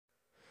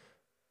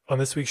On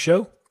this week's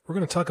show, we're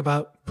going to talk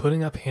about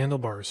putting up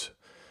handlebars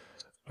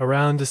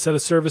around a set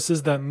of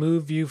services that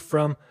move you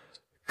from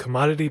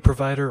commodity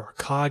provider or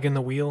cog in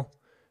the wheel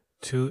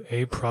to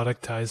a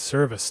productized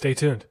service. Stay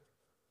tuned.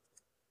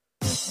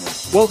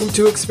 Welcome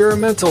to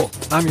Experimental.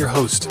 I'm your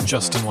host,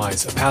 Justin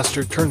Wise, a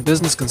pastor turned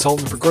business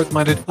consultant for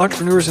growth-minded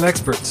entrepreneurs and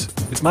experts.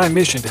 It's my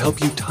mission to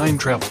help you time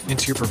travel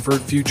into your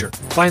preferred future,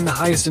 find the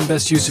highest and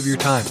best use of your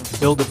time, and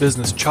build a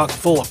business chock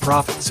full of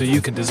profit so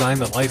you can design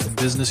the life and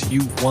business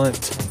you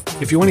want.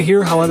 If you want to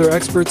hear how other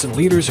experts and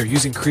leaders are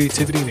using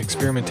creativity and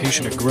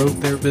experimentation to grow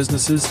their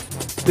businesses,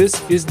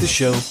 this is the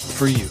show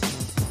for you.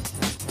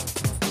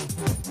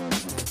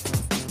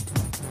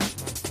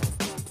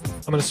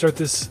 I'm going to start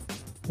this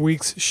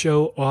week's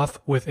show off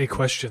with a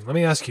question. Let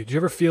me ask you, do you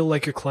ever feel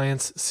like your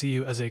clients see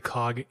you as a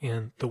cog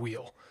in the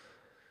wheel?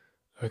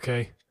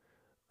 Okay?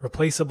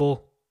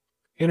 Replaceable,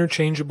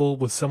 interchangeable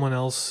with someone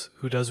else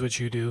who does what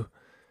you do.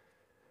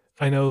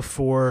 I know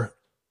for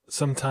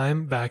some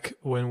time back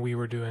when we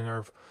were doing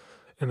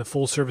in the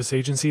full service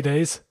agency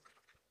days,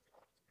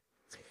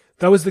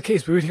 that was the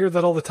case. We would hear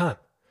that all the time.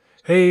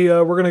 Hey,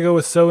 we're going to go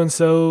with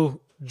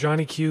so-and-so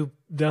Johnny Q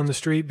down the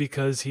street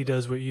because he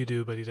does what you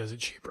do, but he does it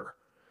cheaper.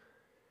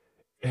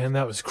 And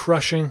that was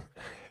crushing.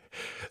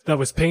 That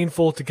was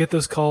painful to get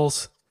those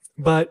calls,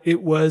 but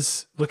it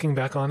was, looking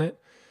back on it,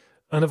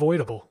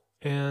 unavoidable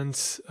and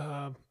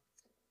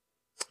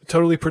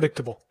totally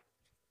predictable.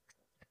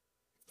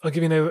 I'll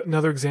give you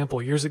another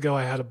example. Years ago,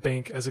 I had a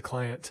bank as a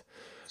client,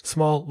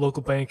 small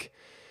local bank,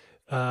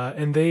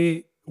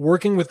 and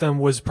working with them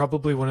was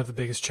probably one of the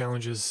biggest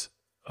challenges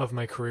of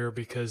my career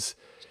because,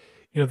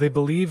 they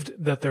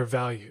believed that their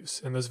values,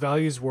 and those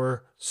values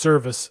were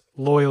service,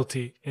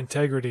 loyalty,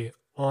 integrity,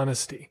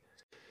 honesty.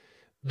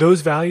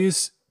 Those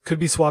values could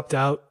be swapped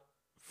out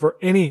for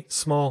any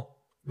small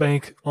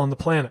bank on the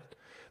planet.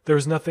 There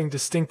was nothing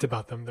distinct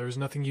about them. There was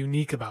nothing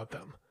unique about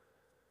them.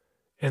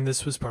 And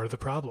this was part of the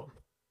problem.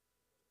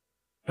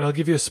 And I'll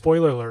give you a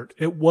spoiler alert.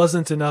 It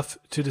wasn't enough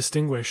to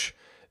distinguish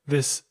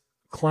this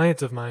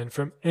client of mine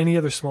from any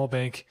other small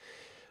bank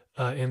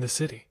in the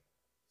city.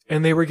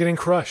 And they were getting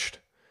crushed,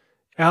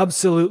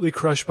 absolutely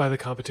crushed by the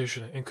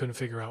competition and couldn't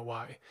figure out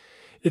why.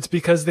 It's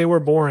because they were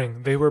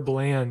boring. They were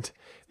bland.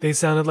 They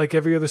sounded like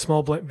every other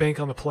small bank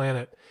on the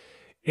planet.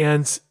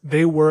 And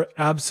they were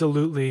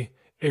absolutely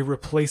a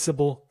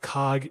replaceable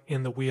cog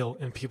in the wheel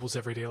in people's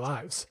everyday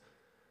lives.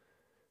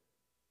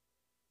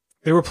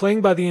 They were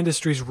playing by the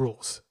industry's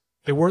rules.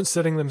 They weren't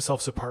setting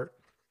themselves apart.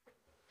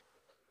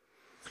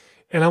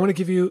 And I want to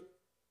give you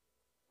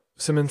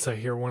some insight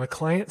here. When a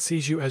client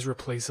sees you as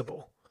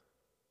replaceable,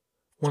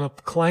 when a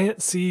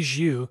client sees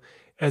you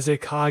as a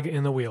cog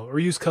in the wheel, or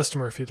use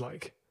customer if you'd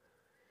like,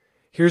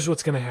 here's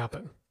what's going to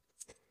happen.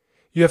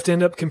 You have to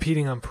end up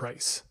competing on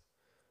price.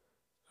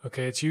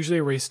 Okay, it's usually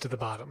a race to the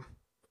bottom.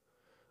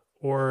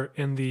 Or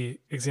in the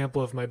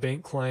example of my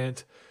bank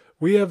client,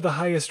 we have the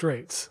highest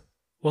rates.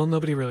 Well,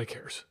 nobody really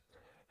cares.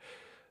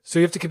 So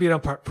you have to compete on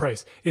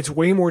price. It's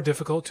way more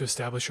difficult to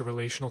establish a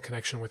relational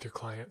connection with your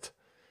client.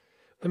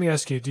 Let me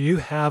ask you, do you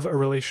have a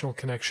relational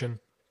connection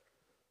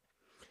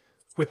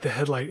with the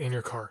headlight in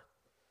your car?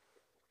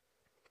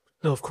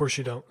 No, of course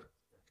you don't.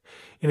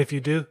 And if you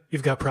do,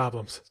 you've got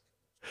problems.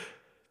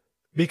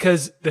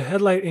 Because the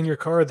headlight in your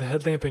car, the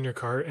headlamp in your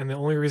car, and the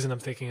only reason I'm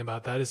thinking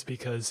about that is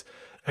because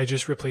I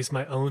just replaced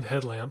my own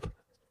headlamp.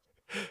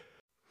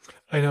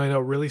 I know,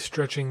 really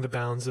stretching the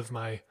bounds of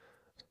my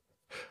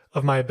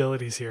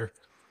abilities here.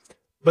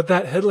 But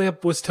that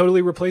headlamp was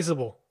totally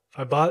replaceable.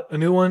 I bought a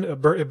new one,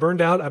 it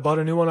burned out, I bought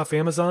a new one off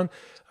Amazon,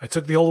 I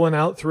took the old one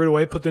out, threw it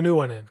away, put the new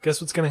one in.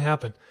 Guess what's going to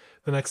happen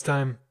the next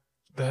time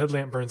the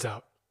headlamp burns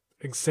out?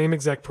 Same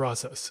exact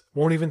process.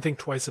 Won't even think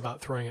twice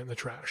about throwing it in the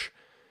trash.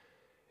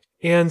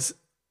 And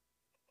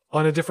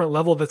on a different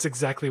level, that's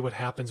exactly what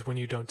happens when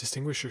you don't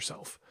distinguish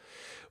yourself.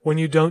 When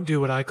you don't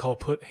do what I call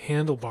put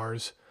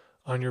handlebars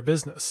on your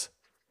business.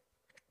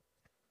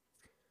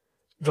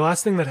 The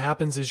last thing that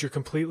happens is you're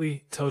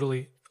completely,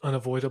 totally,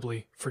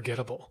 unavoidably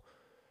forgettable.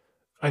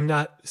 I'm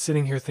not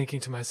sitting here thinking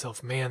to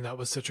myself, man, that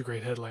was such a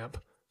great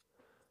headlamp.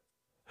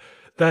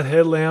 That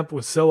headlamp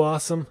was so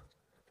awesome.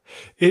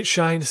 It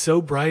shined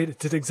so bright. It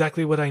did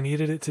exactly what I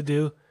needed it to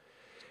do.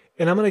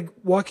 And I'm going to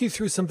walk you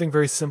through something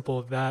very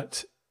simple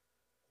that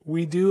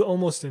we do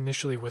almost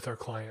initially with our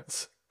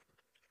clients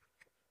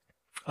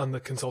on the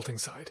consulting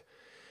side.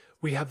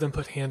 We have them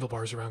put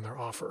handlebars around their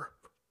offer.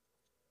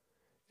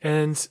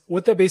 And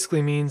what that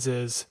basically means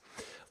is,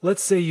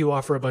 let's say you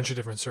offer a bunch of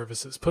different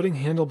services. Putting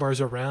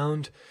handlebars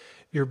around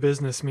your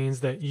business means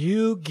that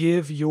you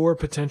give your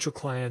potential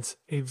clients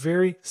a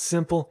very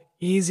simple,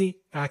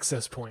 easy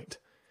access point.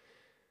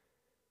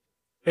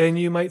 And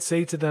you might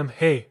say to them,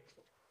 hey,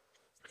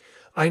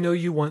 I know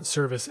you want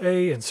service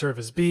A and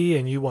service B,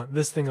 and you want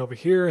this thing over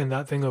here and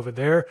that thing over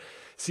there.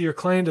 See, your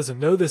client doesn't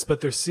know this, but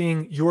they're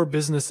seeing your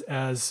business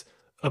as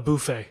a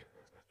buffet,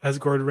 as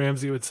Gordon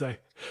Ramsay would say.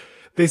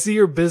 They see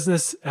your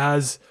business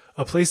as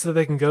a place that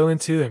they can go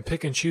into and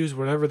pick and choose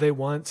whatever they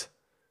want.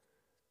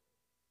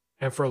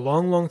 And for a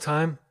long, long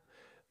time,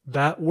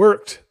 that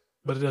worked,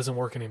 but it doesn't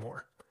work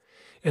anymore.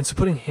 And so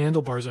putting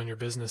handlebars on your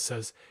business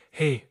says,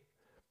 hey,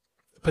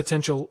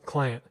 potential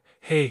client,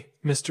 hey,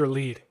 Mr.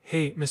 Lead,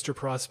 hey, Mr.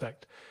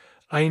 Prospect.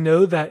 I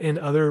know that in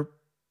other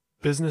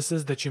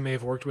businesses that you may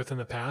have worked with in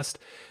the past,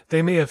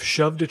 they may have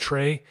shoved a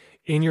tray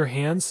in your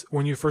hands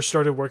when you first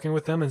started working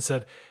with them and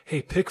said,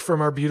 hey, pick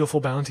from our beautiful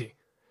bounty.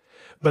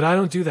 But I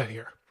don't do that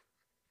here.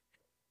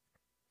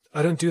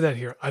 I don't do that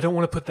here. I don't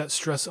want to put that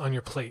stress on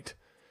your plate.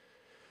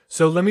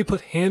 So let me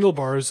put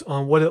handlebars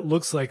on what it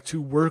looks like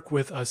to work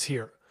with us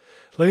here.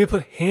 Let me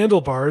put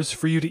handlebars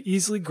for you to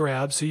easily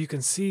grab so you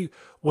can see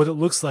what it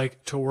looks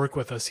like to work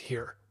with us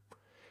here.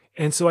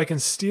 And so I can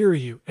steer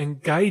you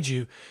and guide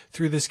you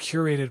through this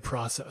curated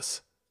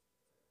process.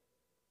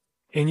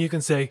 And you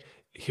can say,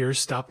 here's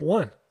step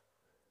 1.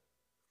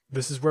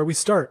 This is where we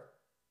start.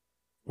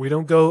 We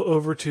don't go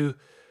over to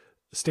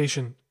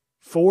station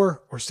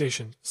 4 or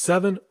station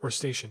 7 or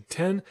station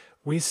 10.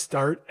 We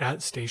start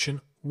at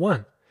station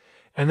 1.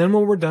 And then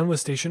when we're done with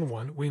station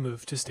 1, we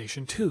move to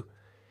station 2.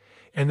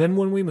 And then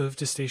when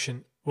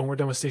we're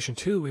done with station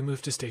 2, we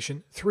move to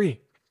station 3.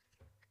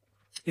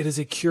 It is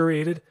a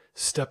curated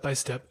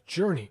step-by-step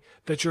journey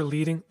that you're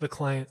leading the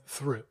client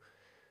through.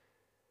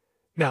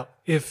 Now,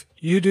 if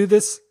you do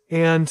this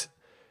and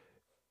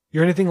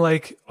you're anything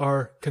like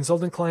our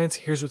consultant clients,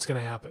 here's what's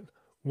going to happen.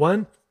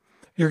 1,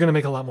 you're going to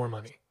make a lot more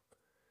money.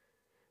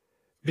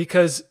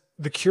 Because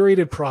the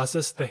curated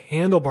process, the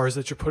handlebars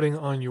that you're putting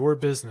on your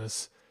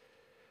business,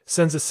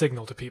 sends a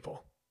signal to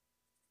people.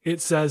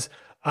 It says,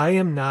 I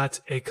am not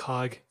a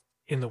cog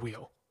in the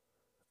wheel.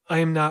 I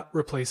am not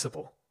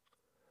replaceable.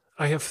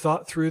 I have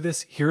thought through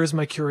this. Here is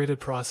my curated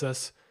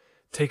process.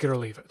 Take it or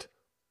leave it.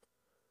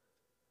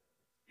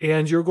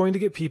 And you're going to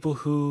get people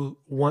who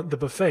want the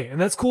buffet. And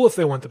that's cool if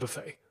they want the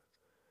buffet.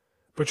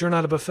 But you're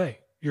not a buffet.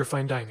 You're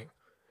fine dining.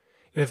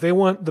 And if they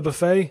want the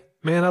buffet,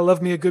 man, I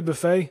love me a good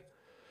buffet.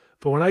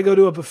 But when I go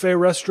to a buffet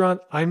restaurant,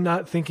 I'm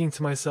not thinking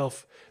to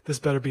myself, this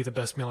better be the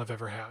best meal I've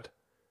ever had.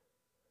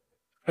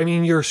 I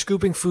mean, you're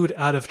scooping food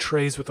out of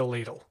trays with a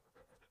ladle.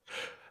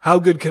 How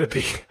good could it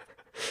be?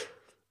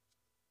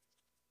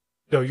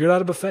 No, you're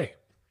not a buffet.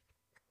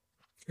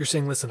 You're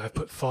saying, listen, I've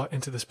put thought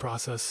into this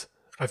process.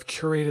 I've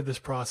curated this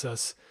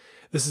process.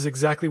 This is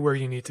exactly where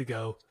you need to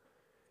go.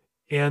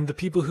 And the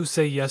people who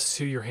say yes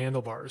to your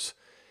handlebars,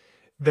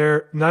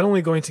 they're not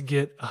only going to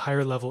get a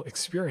higher level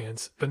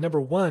experience, but number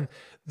 1,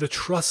 the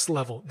trust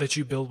level that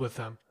you build with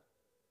them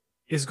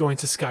is going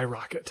to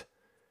skyrocket.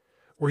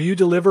 Where you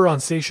deliver on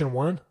station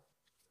 1,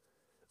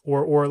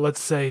 or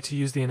let's say, to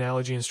use the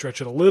analogy and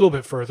stretch it a little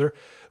bit further,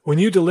 when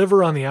you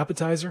deliver on the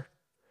appetizer,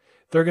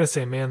 they're going to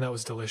say, man, that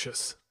was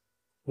delicious.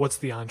 What's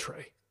the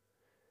entree?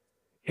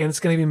 And it's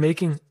going to be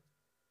making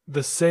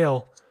the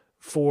sale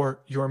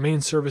for your main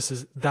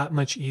services that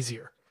much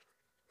easier.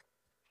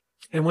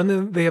 And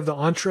when they have the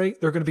entree,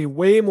 they're going to be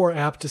way more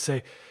apt to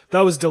say,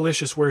 that was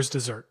delicious, where's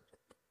dessert?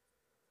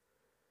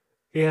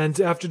 And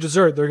after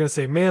dessert, they're going to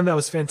say, man, that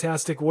was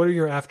fantastic. What are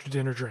your after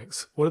dinner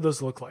drinks? What do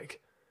those look like?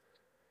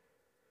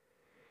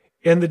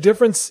 And the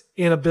difference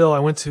in a bill, I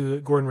went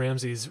to Gordon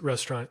Ramsay's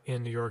restaurant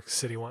in New York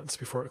City once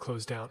before it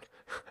closed down.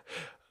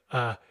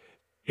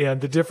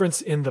 And the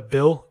difference in the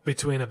bill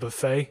between a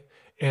buffet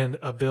and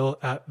a bill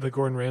at the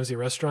Gordon Ramsay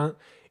restaurant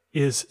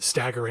is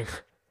staggering.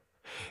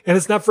 And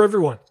it's not for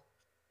everyone.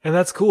 And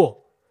that's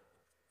cool.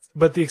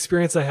 But the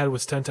experience I had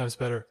was 10 times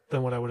better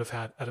than what I would have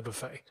had at a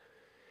buffet.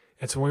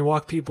 And so when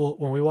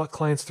we walk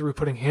clients through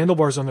putting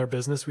handlebars on their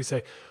business, we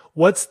say,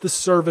 what's the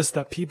service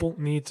that people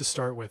need to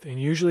start with?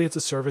 And usually it's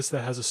a service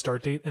that has a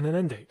start date and an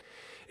end date.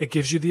 It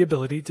gives you the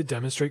ability to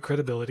demonstrate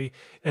credibility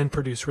and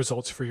produce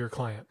results for your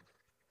client.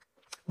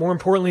 More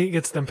importantly, it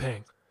gets them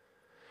paying.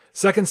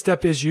 Second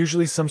step is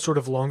usually some sort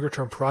of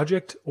longer-term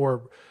project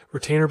or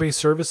retainer-based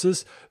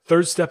services.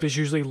 Third step is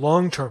usually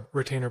long-term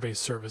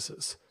retainer-based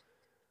services.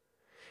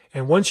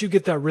 And once you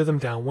get that rhythm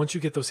down, once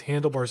you get those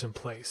handlebars in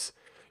place,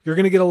 you're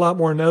going to get a lot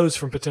more no's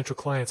from potential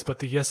clients, but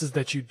the yeses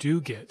that you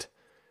do get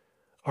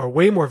are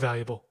way more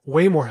valuable,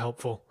 way more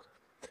helpful,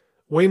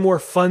 way more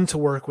fun to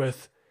work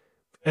with,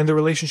 and the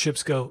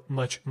relationships go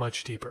much,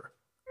 much deeper.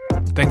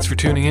 Thanks for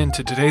tuning in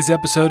to today's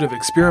episode of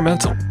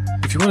Experimental.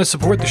 If you want to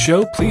support the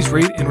show, please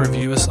rate and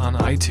review us on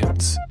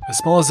iTunes. As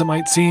small as it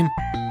might seem,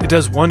 it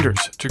does wonders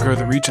to grow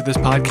the reach of this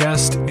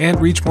podcast and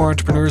reach more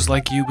entrepreneurs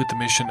like you with the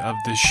mission of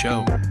this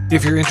show.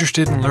 If you're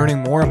interested in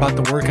learning more about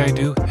the work I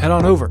do, head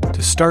on over to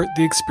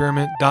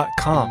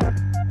starttheexperiment.com.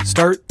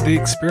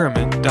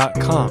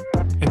 Starttheexperiment.com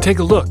and take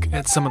a look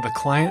at some of the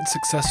client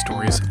success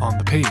stories on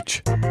the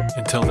page.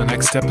 Until the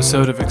next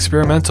episode of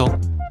Experimental,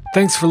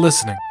 thanks for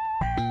listening.